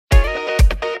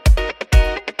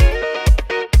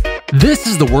This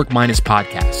is the Work Minus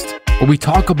podcast, where we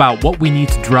talk about what we need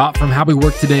to drop from how we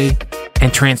work today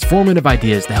and transformative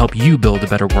ideas to help you build a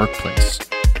better workplace.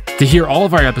 To hear all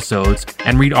of our episodes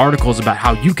and read articles about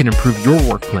how you can improve your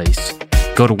workplace,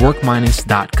 go to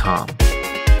workminus.com.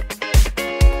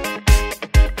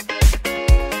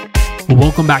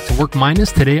 Welcome back to Work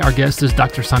Minus. Today, our guest is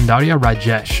Dr. Saundarya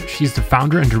Rajesh. She's the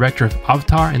founder and director of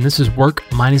Avatar, and this is Work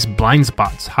Minus Blind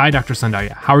Spots. Hi, Dr.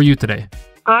 Saundarya. How are you today?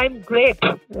 I'm great,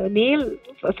 Neil.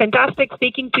 Fantastic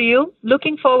speaking to you.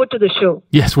 Looking forward to the show.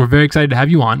 Yes, we're very excited to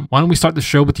have you on. Why don't we start the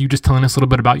show with you just telling us a little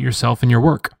bit about yourself and your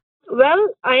work? Well,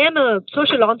 I am a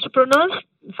social entrepreneur,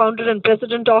 founder and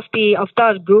president of the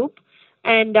Avatar Group,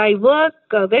 and I work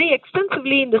very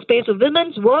extensively in the space of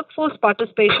women's workforce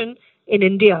participation in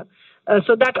India.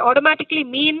 So that automatically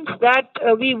means that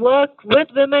we work with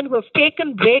women who have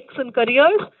taken breaks in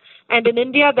careers. And in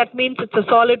India, that means it's a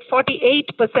solid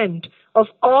 48% of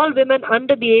all women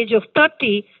under the age of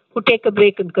 30 who take a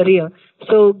break in career.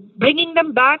 So bringing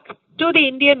them back to the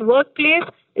Indian workplace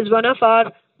is one of our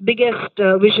biggest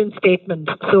vision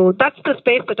statements. So that's the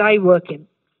space that I work in.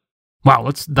 Wow,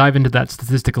 let's dive into that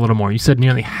statistic a little more. You said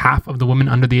nearly half of the women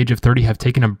under the age of 30 have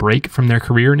taken a break from their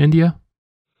career in India?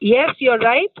 Yes, you're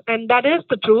right, and that is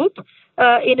the truth.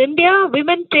 In India,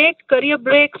 women take career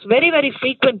breaks very, very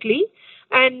frequently,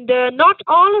 and not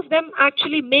all of them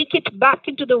actually make it back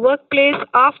into the workplace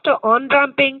after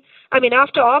off-ramping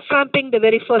the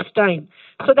very first time.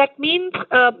 So that means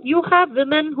you have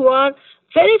women who are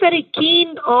very, very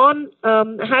keen on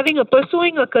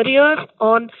pursuing a career,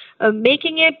 on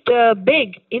making it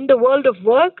big in the world of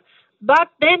work, but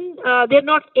then they're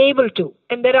not able to.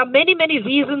 And there are many, many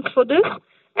reasons for this.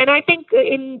 And I think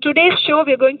in today's show,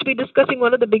 we're going to be discussing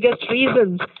one of the biggest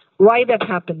reasons why that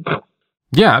happens.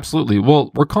 Yeah, absolutely.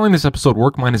 Well, we're calling this episode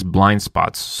Work Minus Blind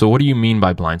Spots. So what do you mean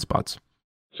by blind spots?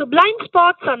 So blind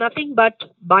spots are nothing but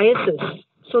biases.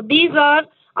 So these are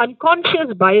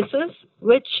unconscious biases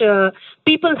which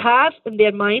people have in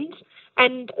their minds.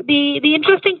 And the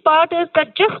interesting part is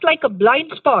that just like a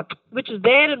blind spot, which is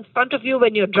there in front of you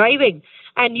when you're driving,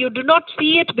 and you do not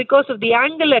see it because of the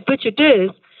angle at which it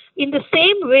is, in the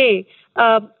same way,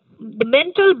 the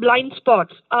mental blind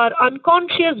spots are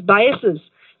unconscious biases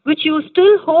which you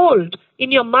still hold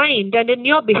in your mind and in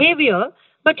your behavior,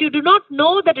 but you do not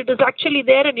know that it is actually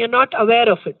there and you're not aware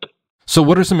of it. So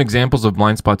what are some examples of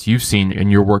blind spots you've seen in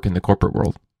your work in the corporate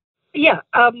world? Yeah,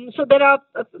 so there are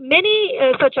many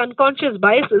such unconscious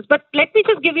biases, but let me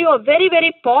just give you a very,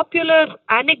 very popular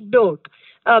anecdote,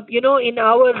 in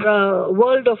our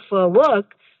world of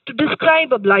work, to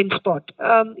describe a blind spot.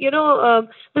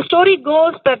 The story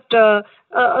goes that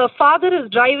a father is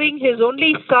driving his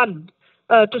only son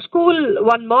to school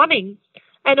one morning,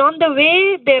 and on the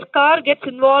way, their car gets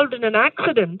involved in an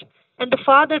accident, and the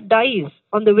father dies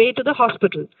on the way to the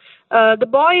hospital. The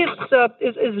boy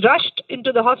is rushed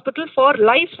into the hospital for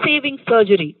life-saving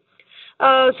surgery.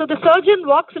 So the surgeon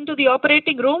walks into the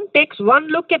operating room, takes one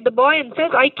look at the boy and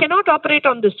says, "I cannot operate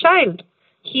on this child.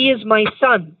 He is my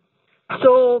son."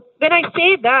 So when I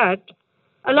say that,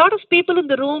 a lot of people in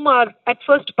the room are at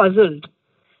first puzzled.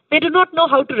 They do not know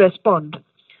how to respond.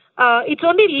 It's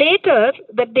only later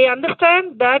that they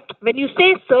understand that when you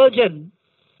say surgeon,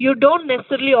 you don't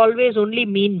necessarily always only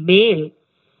mean male.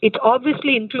 It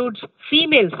obviously includes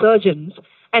female surgeons,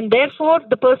 and therefore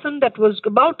the person that was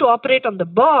about to operate on the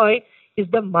boy is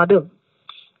the mother.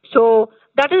 So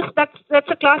that's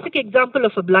a classic example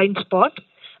of a blind spot.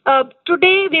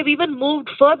 Today, we've even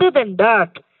moved further than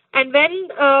that. And when,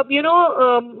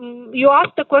 you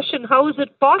ask the question, how is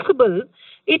it possible?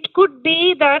 It could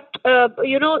be that,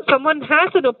 someone has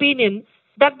an opinion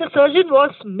that the surgeon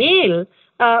was male,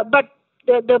 but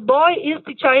the boy is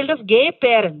the child of gay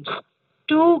parents,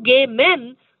 two gay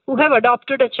men who have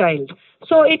adopted a child.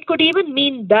 So it could even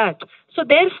mean that. So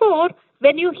therefore,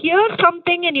 when you hear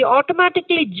something and you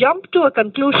automatically jump to a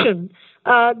conclusion,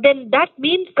 then that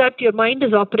means that your mind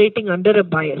is operating under a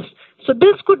bias. So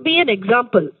this could be an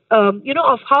example,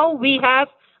 of how we have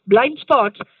blind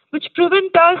spots which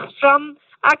prevent us from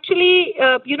actually,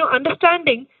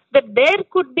 understanding that there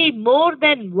could be more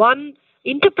than one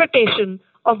interpretation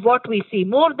of what we see,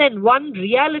 more than one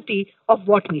reality of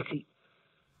what we see.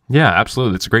 Yeah,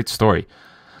 absolutely. It's a great story.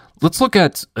 Let's look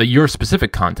at your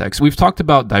specific context. We've talked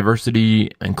about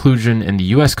diversity, inclusion in the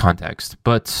U.S. context,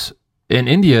 but in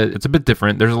India, it's a bit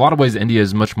different. There's a lot of ways India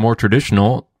is much more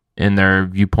traditional in their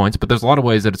viewpoints, but there's a lot of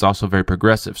ways that it's also very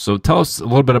progressive. So tell us a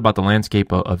little bit about the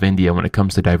landscape of India when it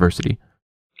comes to diversity.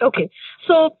 Okay.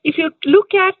 So if you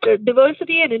look at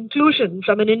diversity and inclusion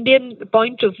from an Indian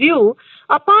point of view,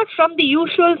 apart from the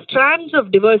usual strands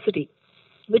of diversity,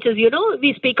 which is,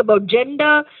 we speak about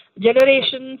gender,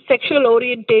 generation, sexual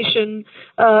orientation,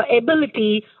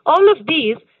 ability, all of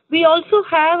these. We also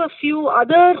have a few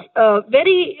other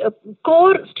very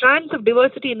core strands of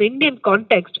diversity in the Indian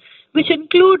context, which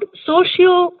include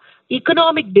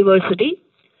socio-economic diversity,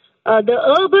 the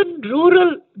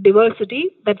urban-rural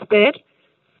diversity that's there.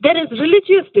 There is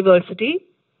religious diversity,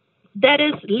 there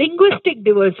is linguistic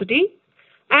diversity,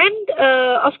 and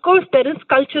of course there is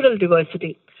cultural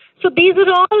diversity. So these are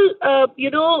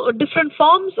all, different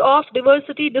forms of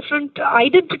diversity, different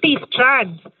identity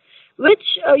strands,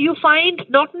 which you find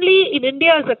not only in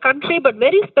India as a country, but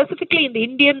very specifically in the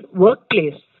Indian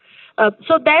workplace.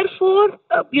 So therefore,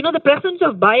 the presence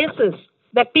of biases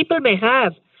that people may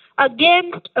have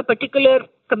against a particular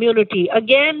community,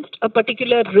 against a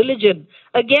particular religion,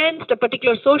 against a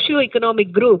particular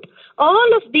socio-economic group,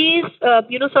 all of these,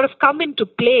 sort of come into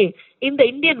play in the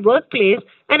Indian workplace,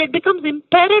 and it becomes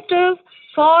imperative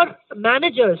for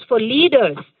managers, for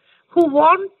leaders who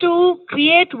want to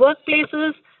create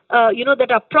workplaces,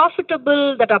 that are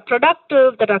profitable, that are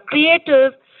productive, that are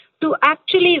creative, to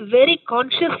actually very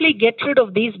consciously get rid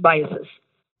of these biases.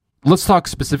 Let's talk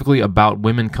specifically about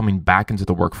women coming back into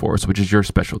the workforce, which is your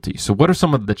specialty. So what are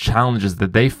some of the challenges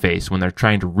that they face when they're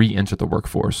trying to re-enter the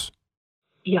workforce?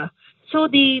 Yeah. So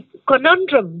the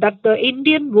conundrum that the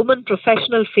Indian woman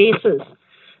professional faces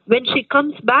when she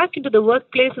comes back into the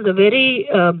workplace is a very,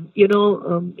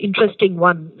 interesting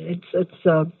one. It's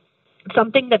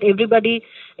something that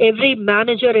every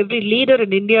manager, every leader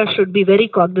in India should be very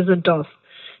cognizant of.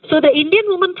 So the Indian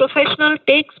woman professional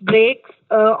takes breaks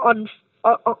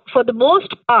for the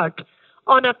most part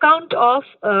on account of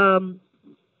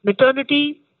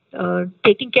maternity,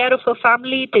 taking care of her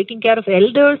family, taking care of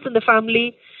elders in the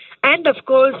family, and of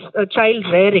course child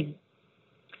rearing.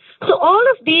 So all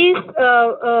of these,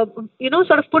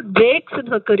 sort of put breaks in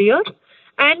her career,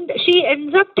 and she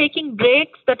ends up taking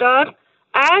breaks that are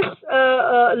as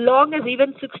long as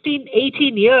even 16,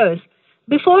 18 years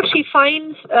before she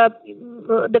finds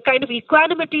the kind of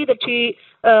equanimity that she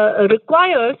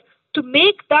requires to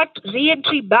make that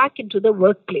re-entry back into the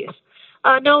workplace.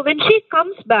 Now, when she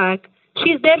comes back,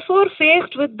 she is therefore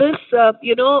faced with this,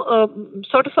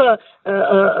 sort of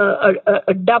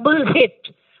a double hit.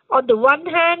 On the one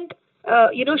hand,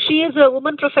 she is a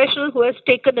woman professional who has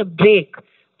taken a break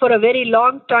for a very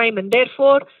long time, and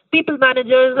therefore people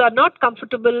managers are not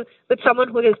comfortable with someone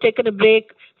who has taken a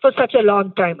break for such a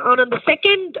long time. And on the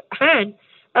second hand,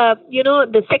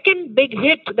 the second big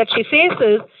hit that she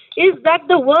faces is that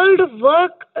the world of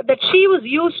work that she was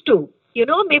used to,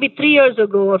 maybe 3 years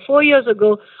ago or 4 years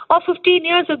ago or 15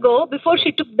 years ago before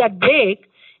she took that break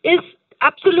is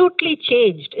absolutely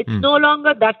changed. It's no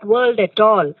longer that world at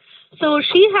all. So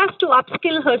she has to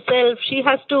upskill herself. She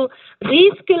has to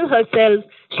reskill herself.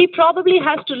 She probably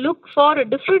has to look for a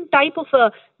different type of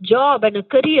a job and a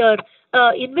career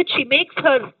in which she makes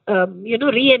her,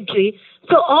 re-entry.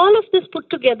 So all of this put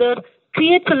together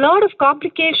creates a lot of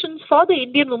complications for the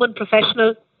Indian woman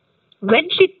professional when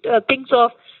she thinks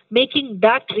of making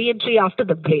that re-entry after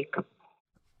the break.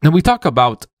 Now, we talk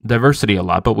about diversity a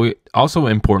lot, but what also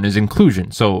important is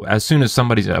inclusion. So as soon as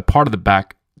somebody's a part of the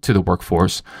back to the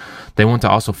workforce, they want to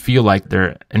also feel like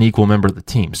they're an equal member of the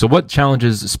team. So what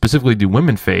challenges specifically do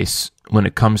women face when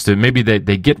it comes to maybe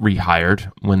they get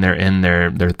rehired when they're in their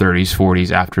 30s,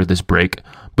 40s after this break,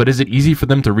 but is it easy for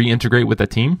them to reintegrate with the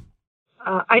team?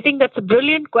 I think that's a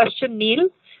brilliant question, Neil.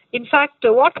 In fact,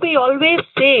 what we always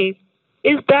say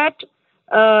is that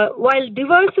while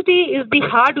diversity is the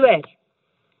hardware,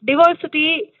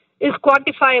 diversity is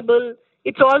quantifiable,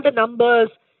 it's all the numbers,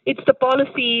 it's the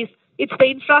policies, it's the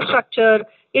infrastructure,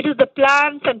 it is the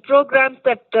plans and programs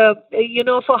that,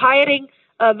 for hiring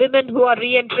women who are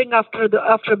re-entering after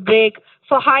a break,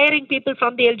 for hiring people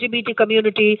from the LGBT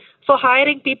community, for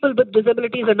hiring people with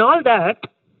disabilities and all that.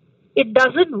 It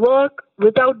doesn't work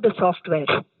without the software.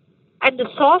 And the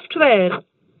software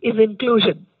is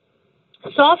inclusion.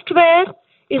 Software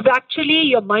is actually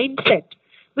your mindset,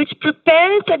 which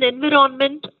prepares an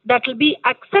environment that will be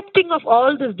accepting of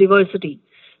all this diversity.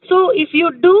 So if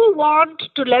you do want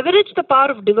to leverage the power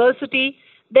of diversity,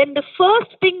 then the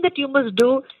first thing that you must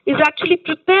do is actually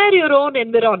prepare your own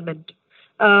environment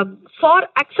for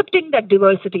accepting that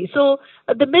diversity. So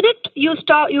the minute you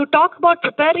talk about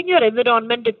preparing your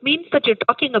environment, it means that you're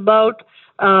talking about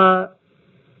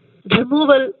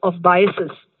removal of biases.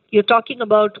 You're talking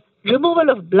about removal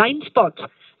of blind spots.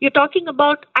 You're talking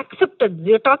about acceptance.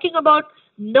 You're talking about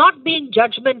not being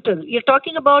judgmental. You're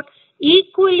talking about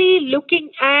equally looking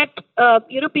at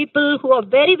people who are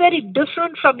very, very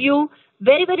different from you,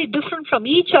 very, very different from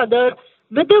each other,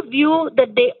 with a view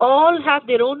that they all have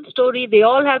their own story, they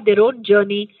all have their own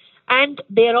journey, and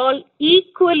they're all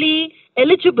equally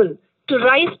eligible to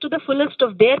rise to the fullest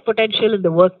of their potential in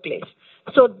the workplace.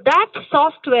 So that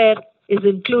software is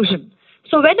inclusion.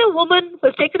 So when a woman who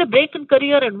has taken a break in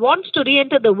career and wants to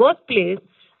re-enter the workplace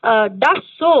does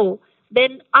so,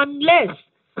 then unless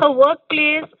her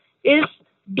workplace is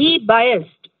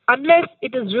de-biased, unless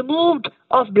it is removed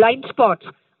of blind spots,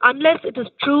 unless it is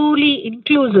truly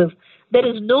inclusive, there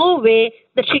is no way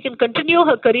that she can continue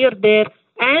her career there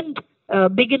and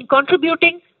begin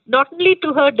contributing not only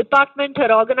to her department,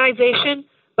 her organization,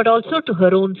 but also to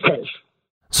her own self.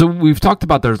 So we've talked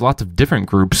about there's lots of different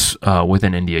groups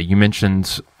within India. You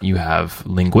mentioned you have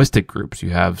linguistic groups,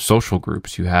 you have social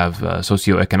groups, you have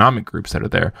socioeconomic groups that are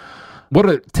there. What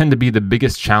tend to be the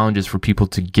biggest challenges for people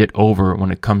to get over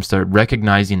when it comes to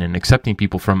recognizing and accepting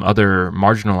people from other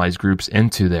marginalized groups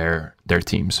into their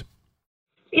teams?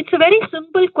 It's a very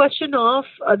simple question of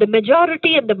the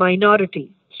majority and the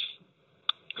minority.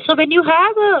 So when you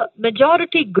have a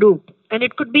majority group, and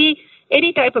it could be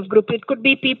any type of group, it could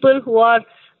be people who are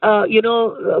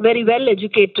very well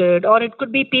educated, or it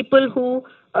could be people who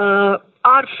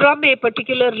are from a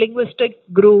particular linguistic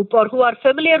group, or who are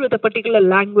familiar with a particular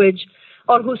language,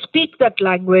 or who speak that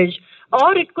language,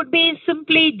 or it could be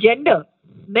simply gender,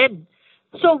 men.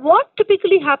 So what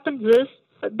typically happens is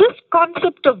this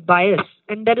concept of bias,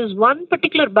 and there is one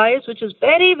particular bias which is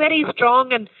very, very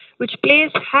strong and which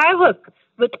plays havoc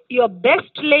with your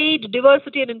best laid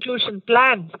diversity and inclusion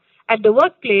plans at the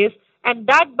workplace, and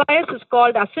that bias is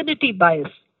called affinity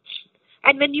bias.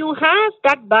 And when you have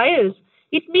that bias,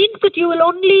 it means that you will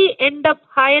only end up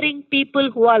hiring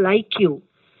people who are like you.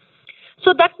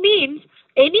 So that means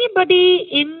anybody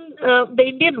in the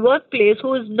Indian workplace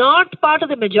who is not part of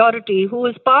the majority, who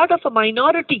is part of a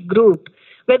minority group,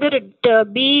 whether it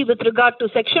be with regard to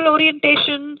sexual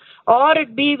orientation, or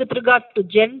it be with regard to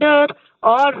gender,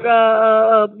 or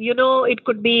it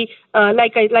could be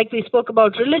like we spoke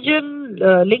about religion,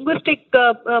 linguistic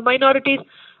minorities.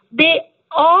 They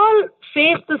all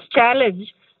face this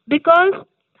challenge because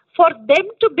for them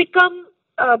to become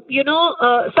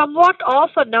somewhat of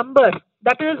a number,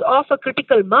 that is of a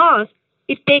critical mass,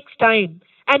 it takes time,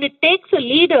 and it takes a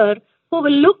leader who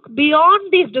will look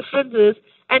beyond these differences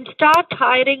and start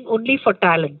hiring only for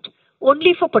talent,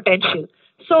 only for potential.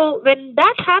 So when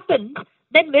that happens,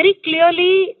 then very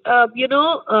clearly,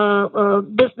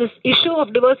 this issue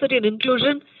of diversity and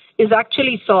inclusion is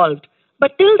actually solved.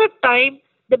 But till that time,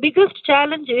 the biggest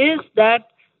challenge is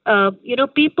that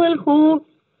people who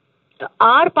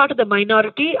are part of the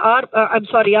minority, are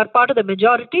part of the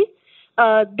majority,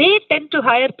 they tend to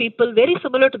hire people very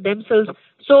similar to themselves.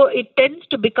 So it tends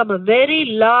to become a very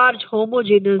large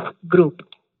homogeneous group.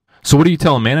 So what do you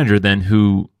tell a manager then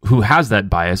who has that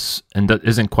bias and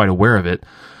isn't quite aware of it?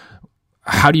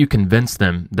 How do you convince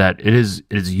them that it is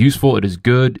useful, it is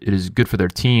good for their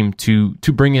team to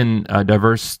bring in a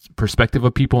diverse perspective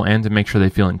of people and to make sure they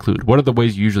feel included? What are the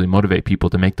ways you usually motivate people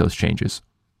to make those changes?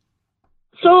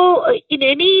 So in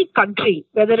any country,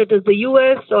 whether it is the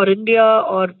US or India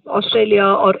or Australia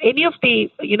or any of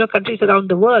the countries around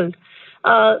the world,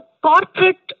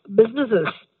 corporate businesses,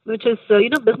 which is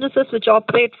businesses which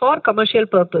operate for commercial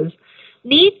purpose,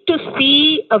 need to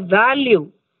see a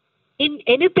value in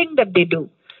anything that they do.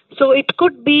 So it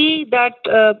could be that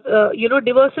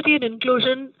diversity and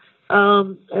inclusion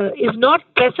is not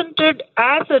presented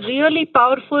as a really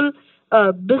powerful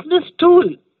business tool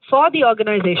for the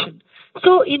organization.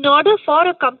 So in order for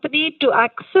a company to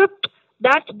accept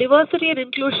that diversity and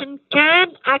inclusion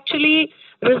can actually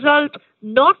result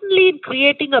not only in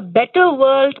creating a better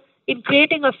world, in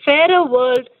creating a fairer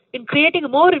world, in creating a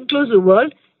more inclusive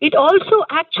world, it also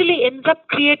actually ends up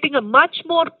creating a much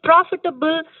more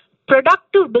profitable,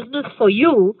 productive business for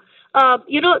you.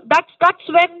 That's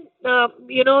when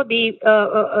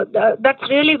that's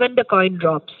really when the coin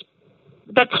drops.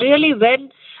 That's really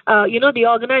when the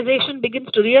organization begins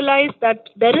to realize that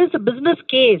there is a business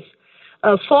case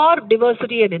for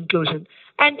diversity and inclusion.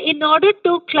 And in order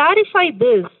to clarify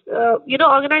this,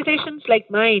 organizations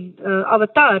like mine,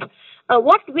 Avatar,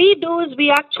 what we do is we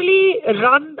actually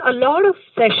run a lot of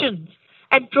sessions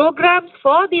and programs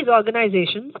for these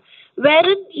organizations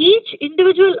wherein each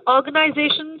individual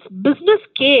organization's business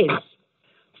case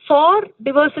for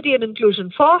diversity and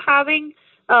inclusion, for having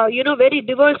very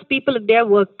diverse people in their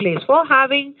workplace, for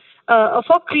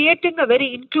creating a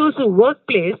very inclusive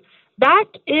workplace, that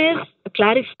is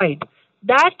clarified,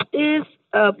 that is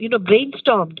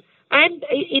brainstormed, and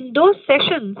in those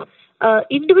sessions,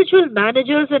 individual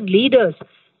managers and leaders,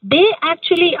 they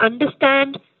actually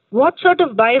understand what sort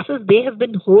of biases they have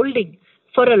been holding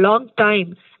for a long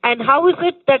time. And how is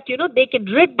it that, they can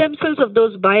rid themselves of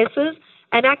those biases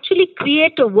and actually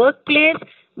create a workplace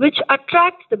which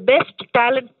attracts the best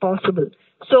talent possible?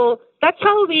 So that's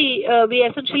how we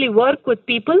essentially work with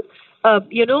people,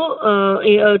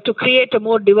 to create a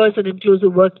more diverse and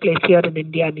inclusive workplace here in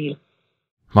India, Neil.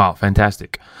 Wow,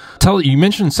 fantastic. You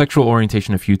mentioned sexual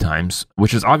orientation a few times,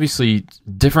 which is obviously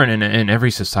different in every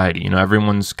society.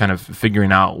 Everyone's kind of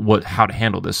figuring out how to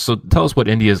handle this. So tell us what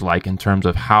India is like in terms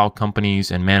of how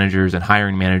companies and managers and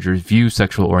hiring managers view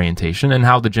sexual orientation, and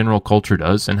how the general culture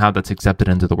does, and how that's accepted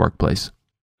into the workplace.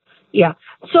 Yeah.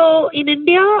 So in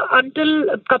India, until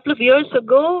a couple of years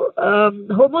ago,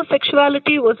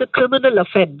 homosexuality was a criminal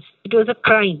offense. It was a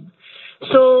crime.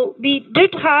 So we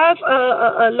did have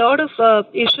a lot of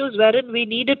issues wherein we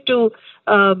needed to,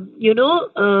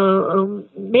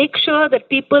 make sure that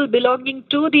people belonging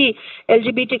to the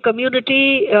LGBT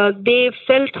community, they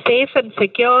felt safe and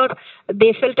secure,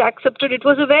 they felt accepted. It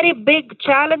was a very big,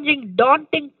 challenging,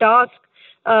 daunting task,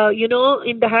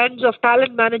 in the hands of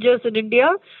talent managers in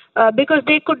India, because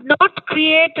they could not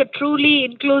create a truly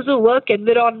inclusive work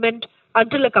environment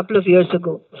until a couple of years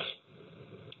ago.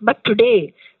 But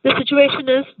today, the situation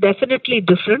is definitely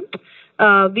different.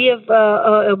 We have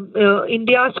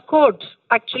India's courts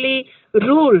actually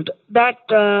ruled that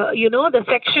the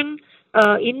section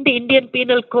in the Indian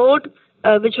Penal Code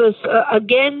which was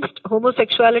against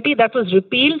homosexuality, that was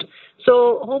repealed.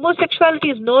 So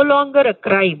homosexuality is no longer a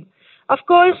crime. Of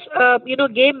course,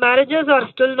 gay marriages are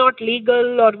still not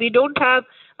legal, or we don't have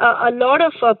a lot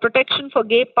of protection for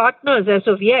gay partners as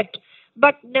of yet.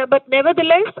 But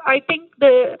nevertheless, I think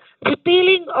the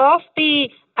repealing of the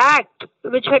act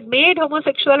which had made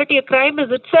homosexuality a crime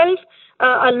is itself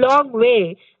a long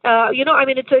way.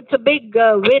 It's a big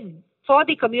win for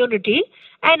the community.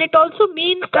 And it also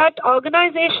means that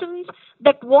organizations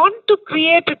that want to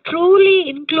create a truly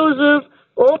inclusive,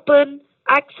 open,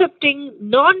 accepting,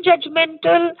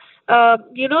 non-judgmental,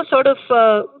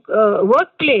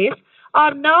 workplace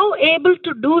are now able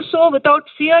to do so without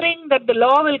fearing that the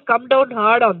law will come down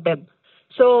hard on them.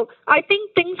 So I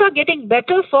think things are getting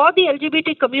better for the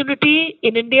LGBT community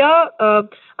in India.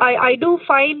 I do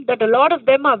find that a lot of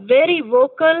them are very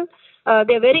vocal.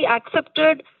 They're very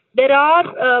accepted. There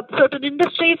are certain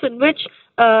industries in which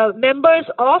members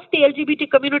of the LGBT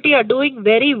community are doing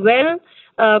very well.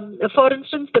 For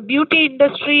instance, the beauty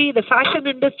industry, the fashion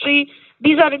industry,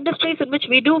 these are industries in which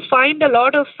we do find a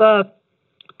lot of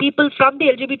people from the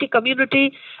LGBT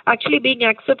community actually being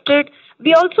accepted.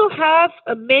 We also have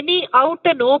many out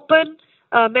and open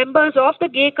members of the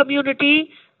gay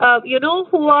community,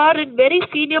 who are in very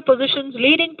senior positions,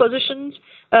 leading positions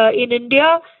in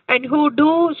India, and who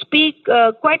do speak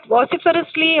quite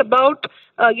vociferously about,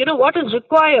 what is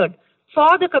required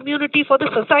for the community, for the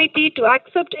society to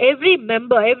accept every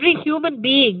member, every human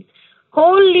being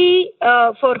wholly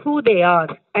for who they are,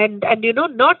 and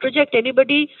not reject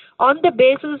anybody on the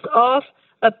basis of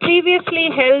previously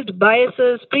held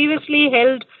biases, previously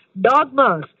held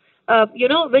dogmas,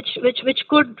 which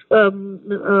could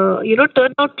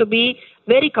turn out to be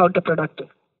very counterproductive.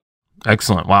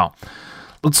 Excellent. Wow.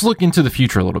 Let's look into the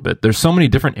future a little bit. There's so many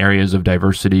different areas of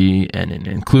diversity and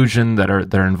inclusion that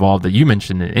are involved that you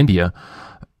mentioned in India.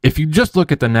 If you just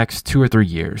look at the next 2 or 3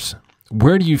 years,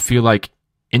 where do you feel like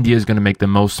India is going to make the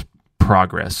most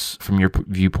progress from your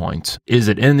viewpoint? Is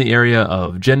it in the area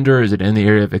of gender? Is it in the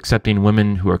area of accepting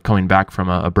women who are coming back from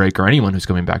a break, or anyone who's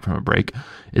coming back from a break?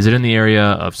 Is it in the area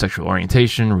of sexual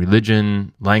orientation,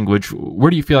 religion, language? Where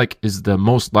do you feel like is the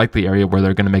most likely area where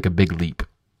they're going to make a big leap?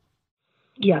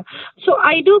 Yeah. So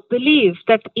I do believe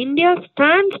that India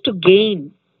stands to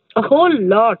gain a whole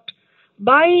lot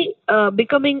by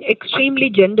becoming extremely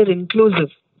gender inclusive.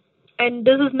 And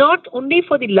this is not only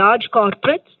for the large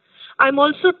corporates. I'm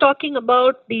also talking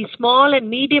about the small and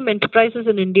medium enterprises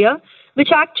in India,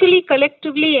 which actually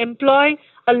collectively employ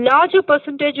a larger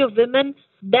percentage of women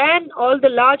than all the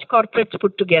large corporates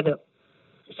put together.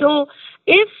 So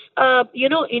if,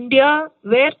 India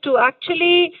were to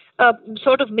actually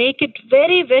sort of make it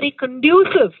very, very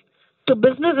conducive to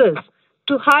businesses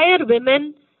to hire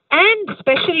women, and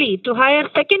especially to hire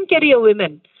second career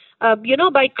women,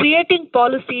 by creating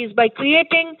policies, by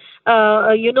creating,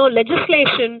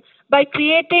 legislation, by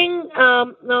creating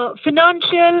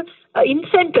financial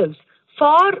incentives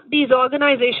for these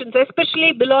organizations,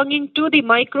 especially belonging to the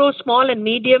micro, small, and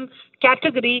medium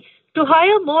category, to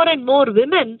hire more and more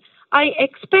women, I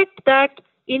expect that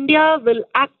India will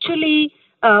actually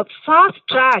fast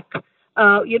track,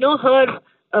 her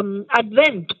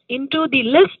advent into the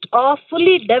list of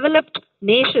fully developed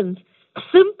nations,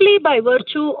 simply by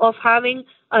virtue of having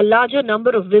a larger number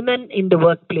of women in the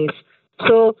workplace.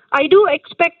 So I do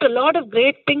expect a lot of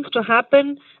great things to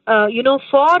happen,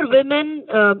 for women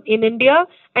in India.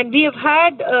 And we have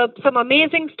had some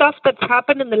amazing stuff that's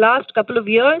happened in the last couple of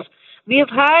years. We have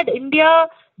had India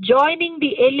joining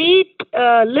the elite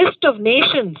list of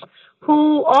nations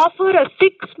who offer a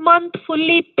 6-month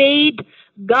fully paid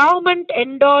government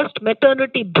endorsed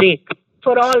maternity break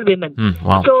for all women.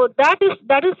 Wow. So that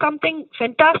is something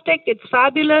fantastic. It's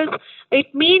fabulous.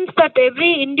 It means that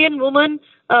every Indian woman,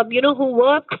 who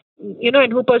works,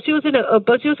 and who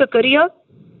pursues a career,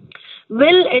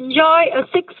 will enjoy a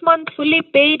 6-month fully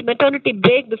paid maternity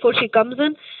break before she comes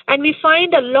in. And we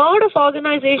find a lot of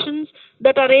organizations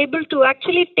that are able to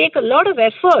actually take a lot of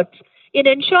efforts in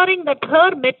ensuring that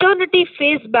her maternity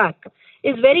phase back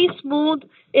is very smooth,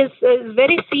 is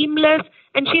very seamless,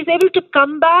 and she's able to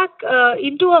come back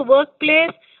into a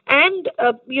workplace and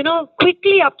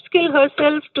quickly upskill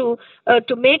herself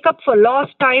to make up for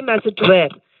lost time, as it were.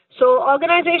 So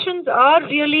organizations are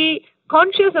really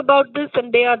conscious about this,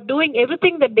 and they are doing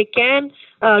everything that they can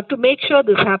to make sure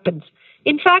this happens.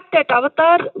 In fact, at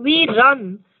Avatar, we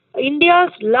run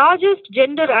India's largest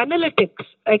gender analytics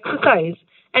exercise,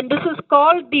 and this is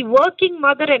called the Working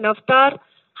Mother and Avatar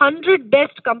 100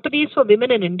 Best Companies for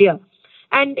Women in India.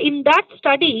 And in that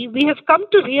study, we have come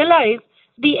to realize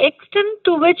the extent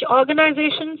to which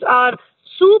organizations are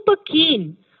super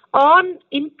keen on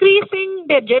increasing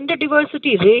their gender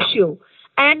diversity ratio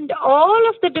and all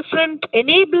of the different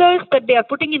enablers that they are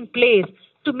putting in place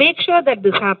to make sure that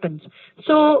this happens.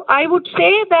 So I would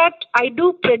say that I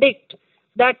do predict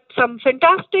that some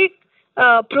fantastic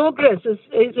progress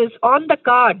is on the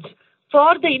cards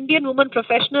for the Indian woman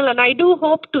professional, and I do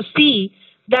hope to see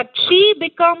that she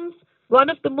becomes one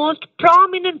of the most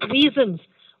prominent reasons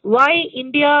why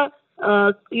India,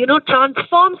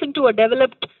 transforms into a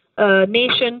developed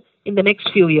nation in the next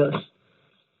few years.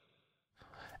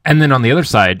 And then on the other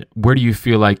side, where do you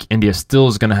feel like India still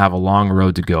is going to have a long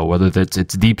road to go, whether that's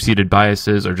its deep-seated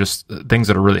biases or just things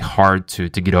that are really hard to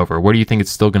get over? Where do you think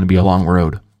it's still going to be a long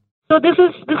road? So this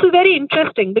is very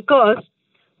interesting, because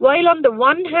while on the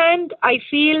one hand, I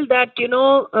feel that,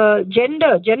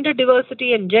 gender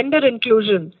diversity and gender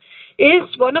inclusion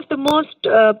is one of the most,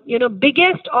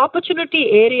 biggest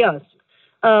opportunity areas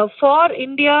for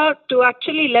India to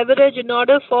actually leverage in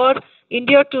order for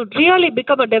India to really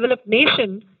become a developed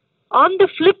nation. On the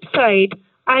flip side,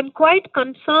 I'm quite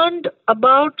concerned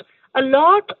about a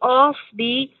lot of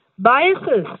the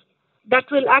biases that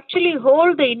will actually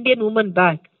hold the Indian woman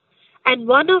back. And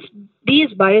one of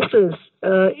these biases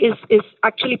is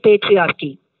actually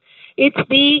patriarchy. It's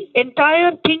the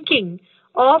entire thinking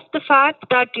of the fact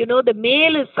that, the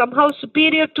male is somehow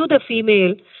superior to the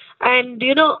female, and,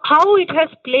 how it has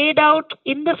played out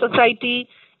in the society,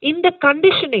 in the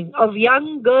conditioning of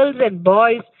young girls and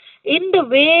boys, in the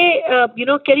way,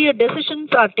 career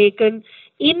decisions are taken,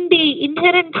 in the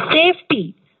inherent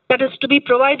safety that is to be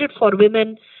provided for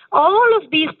women. All of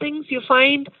these things you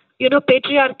find,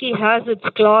 patriarchy has its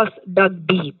claws dug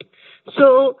deep.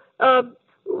 So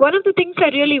one of the things I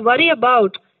really worry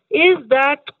about is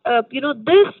that,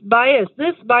 this bias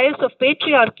of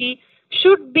patriarchy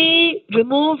should be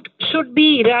removed, should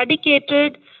be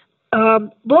eradicated.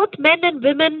 Both men and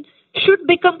women should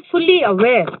become fully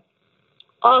aware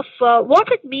of what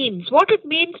it means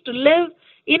to live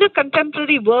in a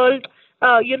contemporary world,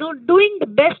 doing the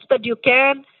best that you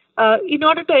can in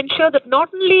order to ensure that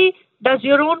not only does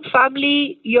your own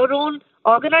family, your own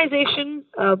organization,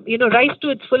 rise to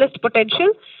its fullest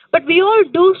potential, but we all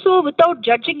do so without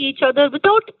judging each other,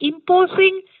 without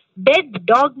imposing dead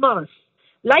dogmas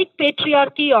like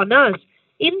patriarchy on us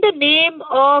in the name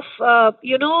of,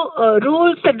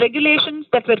 rules and regulations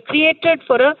that were created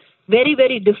for a very,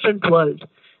 very different world.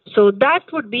 So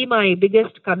that would be my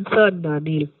biggest concern,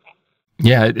 Neil.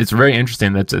 Yeah, it's very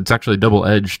interesting. It's actually a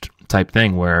double-edged type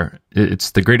thing where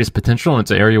it's the greatest potential, and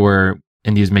it's an area where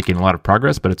India is making a lot of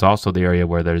progress, but it's also the area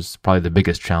where there's probably the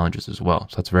biggest challenges as well.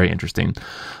 So that's very interesting.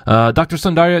 Dr.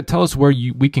 Saundarya, tell us where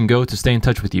we can go to stay in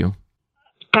touch with you.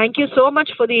 Thank you so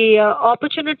much for the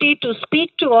opportunity to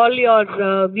speak to all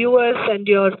your viewers and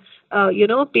your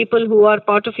people who are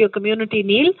part of your community,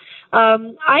 Neil.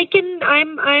 I'm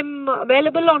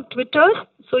available on Twitter,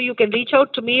 so you can reach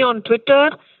out to me on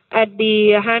Twitter at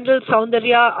the handle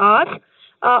Saundarya R.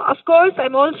 Of course,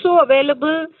 I'm also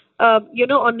available, on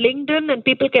LinkedIn, and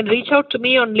people can reach out to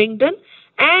me on LinkedIn.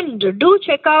 And do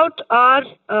check out our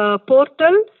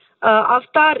portal,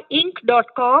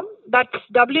 avatarinc.com. That's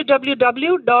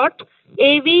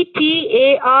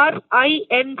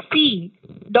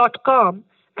www.avtarinc.com.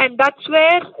 And that's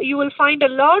where you will find a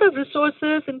lot of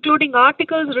resources, including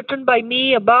articles written by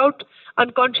me about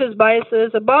unconscious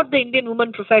biases, about the Indian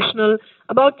woman professional,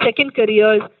 about second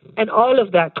careers, and all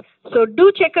of that. So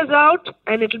do check us out,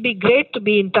 and it'll be great to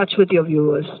be in touch with your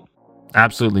viewers.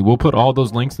 Absolutely. We'll put all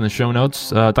those links in the show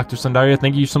notes. Dr. Saundarya,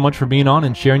 thank you so much for being on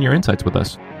and sharing your insights with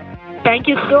us. Thank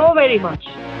you so very much.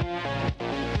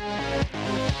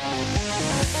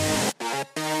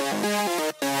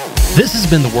 This has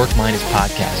been the Work Minus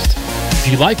podcast.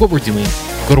 If you like what we're doing,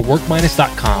 go to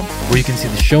workminus.com where you can see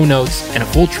the show notes and a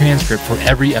full transcript for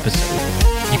every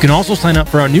episode. You can also sign up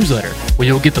for our newsletter where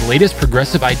you'll get the latest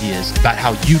progressive ideas about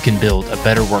how you can build a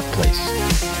better workplace.